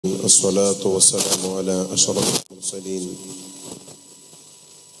الصلاة والسلام على أشرف المرسلين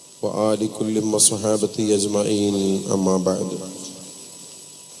وآل كل وصحابته أجمعين أما بعد.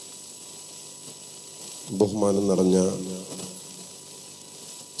 ബഹുമാനം നിറഞ്ഞ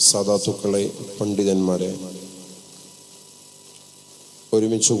സാദാത്തുക്കളെ, പണ്ഡിതന്മാരെ,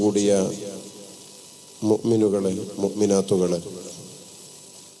 ഒരുമിച്ച് കൂടിയ മുഅ്മിനുകളെ, മുഅ്മിനാത്തുകളെ,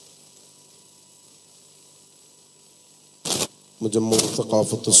 മുജമ്മു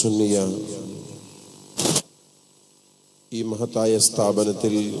സഖാഫത്ത് സുന്നിയ ഈ മഹത്തായ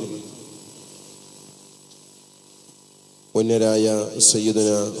സ്ഥാപനത്തിൽ ഉന്നതരായ സയ്യിദുന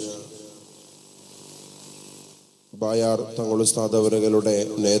ബായാർ തങ്ങൾ ഉസ്താദ് അവരുടെ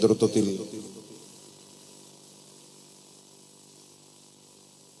നേതൃത്വത്തിൽ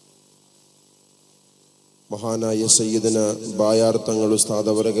മഹാനായ സയ്യിദുന ബായാർ തങ്ങൾ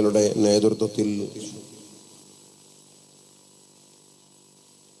ഉസ്താദ് അവരുടെ നേതൃത്വത്തിൽ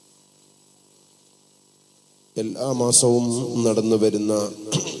എല്ലാ മാസവും നടന്നു വരുന്ന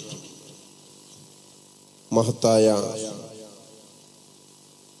മഹത്തായ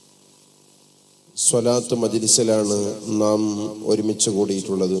സ്വലാത്ത് മജ്ലിസിലാണ് നാം ഒരുമിച്ച്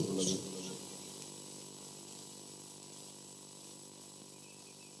കൂടിയിട്ടുള്ളത്.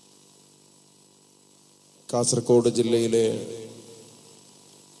 കാസർഗോഡ് ജില്ലയിലെ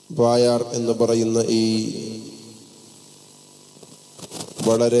ബായാർ എന്ന് പറയുന്ന ഈ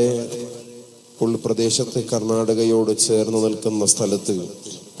വളരെ ഉൾപ്രദേശത്ത് കർണാടകയോട് ചേർന്ന് നിൽക്കുന്ന സ്ഥലത്ത്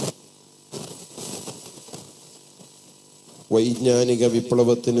വൈജ്ഞാനിക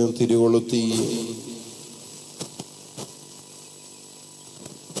വിപ്ലവത്തിന് തിരികൊളുത്തി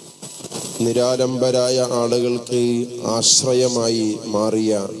നിരാലംബരായ ആളുകൾക്ക് ആശ്രയമായി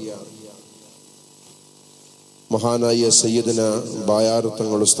മാറിയ മഹാനായ സയ്യിദുന ബായാർ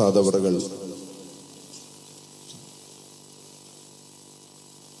തങ്ങൾ ഉസ്താദ് അവറുകൾ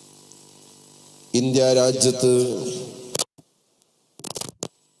ഇന്ത്യ രാജ്യത്ത്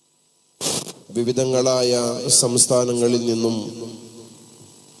വിവിധങ്ങളായ സംസ്ഥാനങ്ങളിൽ നിന്നും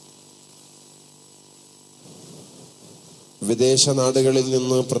വിദേശ നാടുകളിൽ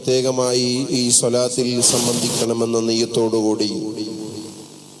നിന്ന് പ്രത്യേകമായി ഈ സ്വലാത്തിൽ സംബന്ധിക്കണമെന്ന നിയ്യത്തോടുകൂടി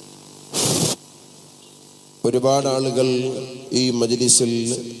ഒരുപാട് ആളുകൾ ഈ മജ്ലിസിൽ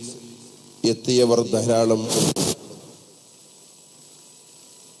എത്തിയവർ ധാരാളം.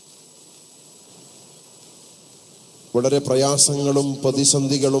 വളരെ പ്രയാസങ്ങളും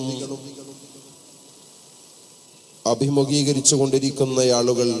പ്രതിസന്ധികളും അഭിമുഖീകരിച്ചു കൊണ്ടിരിക്കുന്ന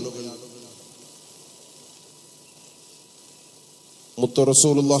ആളുകൾ മുത്ത്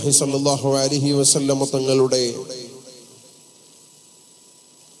റസൂലുള്ളാഹി സ്വല്ലല്ലാഹു അലൈഹി വസല്ലം തങ്ങളുടെ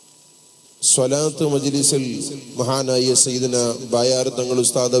സ്വലാത്ത് മജ്ലിസിൽ മഹാനായ സയ്യിദുന ബായാർ തങ്ങൾ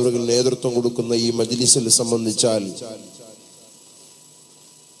ഉസ്താദ് അവർക്ക് നേതൃത്വം കൊടുക്കുന്ന ഈ മജ്ലിസിൽ സംബന്ധിച്ചാൽ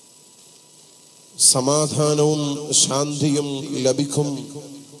സമാധാനവും ശാന്തിയും ലഭിക്കും.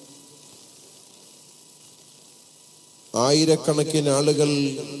 ആയിരക്കണക്കിന് ആളുകൾ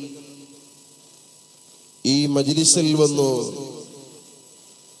ഈ മജ്ലിസിൽ വന്നു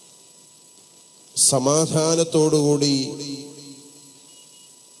സമാധാനത്തോടുകൂടി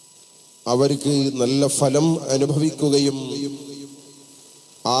അവർക്ക് നല്ല ഫലം അനുഭവിക്കുകയും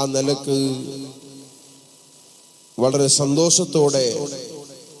ആ നിലക്ക് വളരെ സന്തോഷത്തോടെ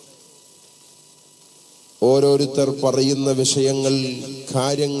ഓരോരുത്തർ പറയുന്ന വിഷയങ്ങൾ,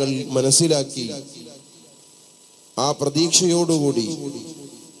 കാര്യങ്ങൾ മനസ്സിലാക്കി ആ പ്രതീക്ഷയോടുകൂടി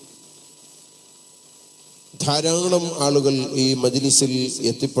ധാരാളം ആളുകൾ ഈ മജ്ലിസിൽ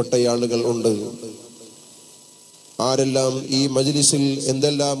എത്തിപ്പെട്ട ആളുകൾ ഉണ്ട്. ആരെല്ലാം ഈ മജ്ലിസിൽ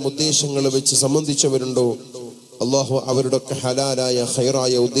എന്തെല്ലാം ഉദ്ദേശങ്ങൾ വെച്ച് സംബന്ധിച്ചവരുണ്ടോ, അള്ളാഹു അവരുടെയൊക്കെ ഹലാലായ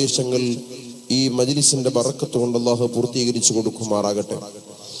ഖൈറായ ഉദ്ദേശങ്ങൾ ഈ മജ്ലിസിന്റെ ബറക്കത്ത് കൊണ്ട് അള്ളാഹു പൂർത്തീകരിച്ചു കൊടുക്കുമാറാകട്ടെ.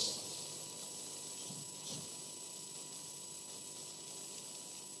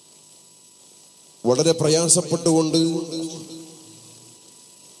 വളരെ പ്രയാസപ്പെട്ടുകൊണ്ട്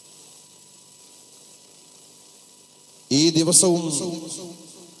ഈ ദിവസവും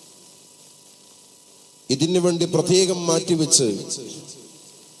ഇതിനു വേണ്ടി പ്രത്യേകം മാറ്റിവെച്ച്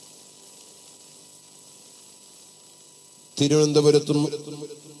തിരുവനന്തപുരത്തും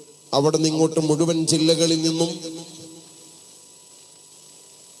അവിടെ നിന്നിങ്ങോട്ട് മുഴുവൻ ജില്ലകളിൽ നിന്നും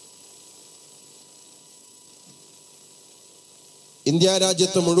ഇന്ത്യ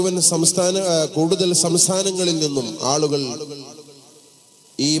രാജ്യത്ത് മുഴുവൻ കൂടുതൽ സംസ്ഥാനങ്ങളിൽ നിന്നും ആളുകൾ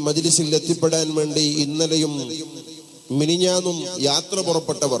ഈ മജ്ലിസിൽ എത്തിപ്പെടാൻ വേണ്ടി ഇന്നലെയും മിനിഞ്ഞാന്നും യാത്ര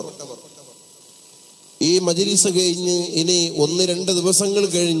പുറപ്പെട്ടവർ, ഈ മജ്ലിസ് കഴിഞ്ഞ് ഇനി 1-2 ദിവസങ്ങൾ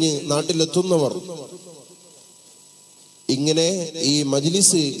കഴിഞ്ഞ് നാട്ടിലെത്തുന്നവർ, ഇങ്ങനെ ഈ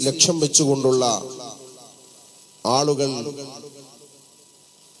മജ്ലിസ് ലക്ഷ്യം വെച്ചുകൊണ്ടുള്ള ആളുകൾ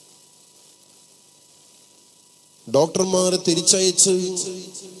ഡോക്ടർമാരെ തിരിച്ചയച്ച്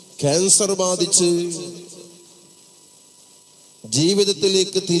ക്യാൻസർ ബാധിച്ച്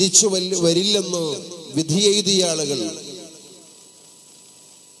ജീവിതത്തിലേക്ക് തിരിച്ചു വരില്ലെന്ന് വിധിയെഴുതിയ ആളുകൾ,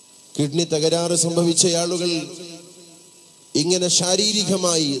 കിഡ്നി തകരാറ് സംഭവിച്ച ആളുകൾ, ഇങ്ങനെ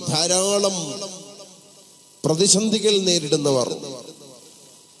ശാരീരികമായി ധാരാളം പ്രതിസന്ധികൾ നേരിടുന്നവർ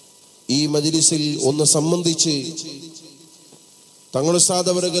ഈ മജ്ലിസിൽ ഒന്ന് സംബന്ധിച്ച് തങ്ങൾ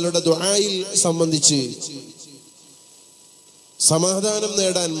ഉസ്താദ് അവറുകളുടെ ദുആയിൽ സംബന്ധിച്ച് സമാധാനം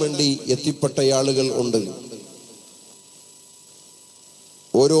നേടാൻ വേണ്ടി എത്തിപ്പെട്ട ആളുകൾ ഉണ്ട്.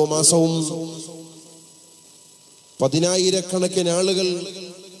 ഓരോ മാസവും പതിനായിരക്കണക്കിന് ആളുകൾ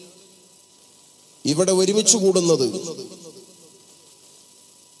ഇവിടെ ഒരുമിച്ച് കൂടുന്നത്,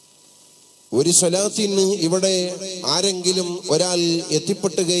 ഒരു സ്വലാത്തിന് ഇവിടെ ആരെങ്കിലും ഒരാൾ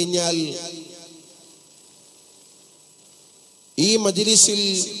എത്തിപ്പെട്ടു കഴിഞ്ഞാൽ ഈ മജ്ലിസിൽ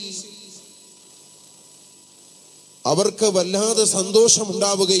അവർക്ക് വല്ലാതെ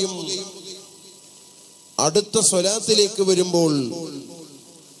സന്തോഷമുണ്ടാവുകയും അടുത്ത സ്വലാത്തിലേക്ക് വരുമ്പോൾ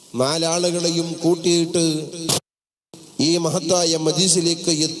നാലാളുകളെയും കൂട്ടിയിട്ട് ഈ മഹത്തായ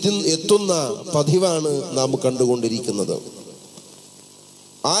മജ്ലിസിലേക്ക് എത്തുന്ന പതിവാണ് നാം കണ്ടുകൊണ്ടിരിക്കുന്നത്.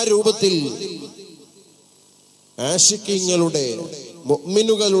 ആ രൂപത്തിൽ ആശിഖീങ്ങളുടെ,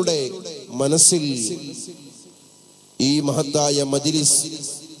 മുഅ്മിനുകളുടെ മനസ്സിൽ ഈ മഹത്തായ മജ്ലിസ്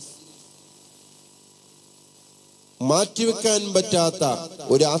മാറ്റിവെക്കാൻ പറ്റാത്ത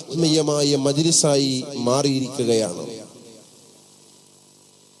ഒരു ആത്മീയമായ മജ്ലിസായി മാറിയിരിക്കുകയാണ്.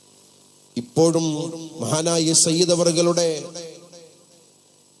 ഇപ്പോഴും മഹാനായ സയ്യിദ് അവറുകളുടെ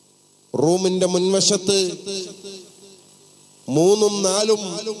റൂമിന്റെ മുൻവശത്ത് 3-4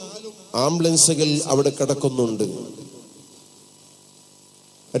 ആംബുലൻസുകൾ അവിടെ കിടക്കുന്നുണ്ട്.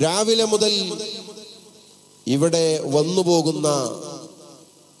 രാവിലെ മുതൽ ഇവിടെ വന്നുപോകുന്ന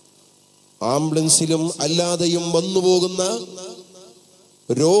ആംബുലൻസിലും അല്ലാതെയും വന്നുപോകുന്ന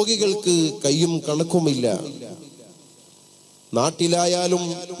രോഗികൾക്ക് കയ്യും കണക്കുമില്ല. നാട്ടിലായാലും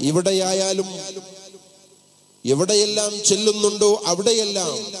ഇവിടെയായാലും എവിടെയെല്ലാം ചെല്ലുന്നുണ്ടോ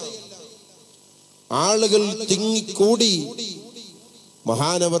അവിടെയെല്ലാം ആളുകൾ തിങ്ങിക്കൂടി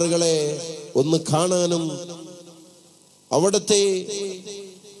മഹാനവറുകളെ ഒന്ന് കാണാനും അവിടുത്തെ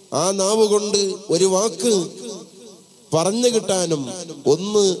ആ നാവ് കൊണ്ട് ഒരു വാക്ക് പറഞ്ഞു കിട്ടാനും,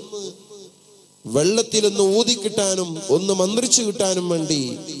 ഒന്ന് വെള്ളത്തിലൊന്ന് ഊതിക്കിട്ടാനും, ഒന്ന് മന്ത്രിച്ചു കിട്ടാനും വേണ്ടി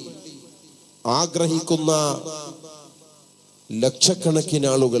ആഗ്രഹിക്കുന്ന ലക്ഷക്കണക്കിന്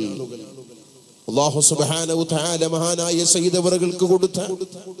ആളുകൾ അല്ലാഹു സുബ്ഹാനഹു തആല മഹാനായ സയ്യിദ് അവറുകൾക്ക് കൊടുത്ത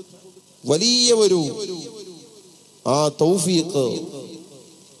വലിയ ഒരു ആ തൗഫീഖ്,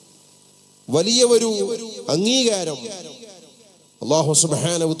 വലിയ ഒരു അംഗീകാരം അല്ലാഹു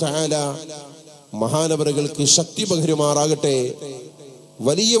സുബ്ഹാനഹു തആല മഹാനവറുകൾക്ക് ശക്തി പകരുമാറാകട്ടെ.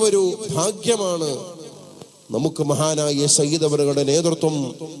 വലിയ ഒരു ഭാഗ്യമാണ് നമുക്ക് മഹാനായ സയ്യിദ് അവറുകളുടെ നേതൃത്വം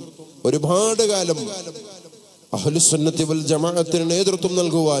ഒരുപാട് കാലം അഹ്ലുസുന്നത്തി വൽ ജമാഅത്തിന് നേതൃത്വം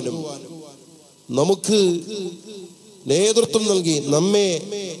നൽകുവാനും നമുക്ക് നേതൃത്വം നൽകി നമ്മെ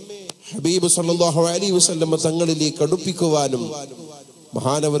ഹബീബ് സല്ലല്ലാഹു അലൈഹി വസല്ലം തങ്ങളിലേക്ക് അടുപ്പിക്കുവാനും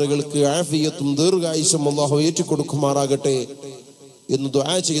മഹാനവറുകൾക്ക് ആഫിയത്തും ദീർഘായുസ്സും അല്ലാഹു ഏറ്റിക്കൊടുക്കുമാറാകട്ടെ എന്ന്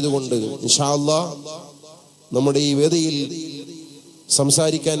ദുആ ചെയ്തുകൊണ്ട് ഇൻഷാ അല്ലാഹ് നമ്മുടെ ഈ വേദിയിൽ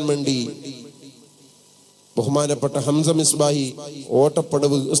സംസാരിക്കാൻ വേണ്ടി ബഹുമാനപ്പെട്ട ഹംസ മിസ്ബാഹി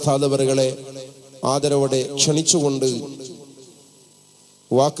ഓട്ടപ്പടവ് ഉസ്താദ് അവറുകളെ ആദരവോടെ ക്ഷണിച്ചുകൊണ്ട്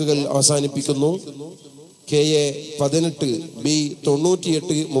വാക്കുകൾ അവസാനിപ്പിക്കുന്നു. KA 18 B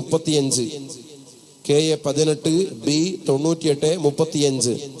 9835 KA 18 B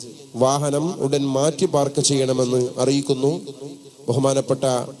 9835 വാഹനം ഉടൻ മാറ്റി പാർക്ക് ചെയ്യണമെന്ന് അറിയിക്കുന്നു. ബഹുമാനപ്പെട്ട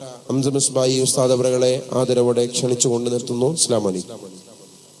ഹംസ മിസ്ബാഹി ഉസ്താദ് അവറുകളെ ആദരവോടെ ക്ഷണിച്ചുകൊണ്ട് നിർത്തുന്നു. അസ്സലാമു അലൈക്കും.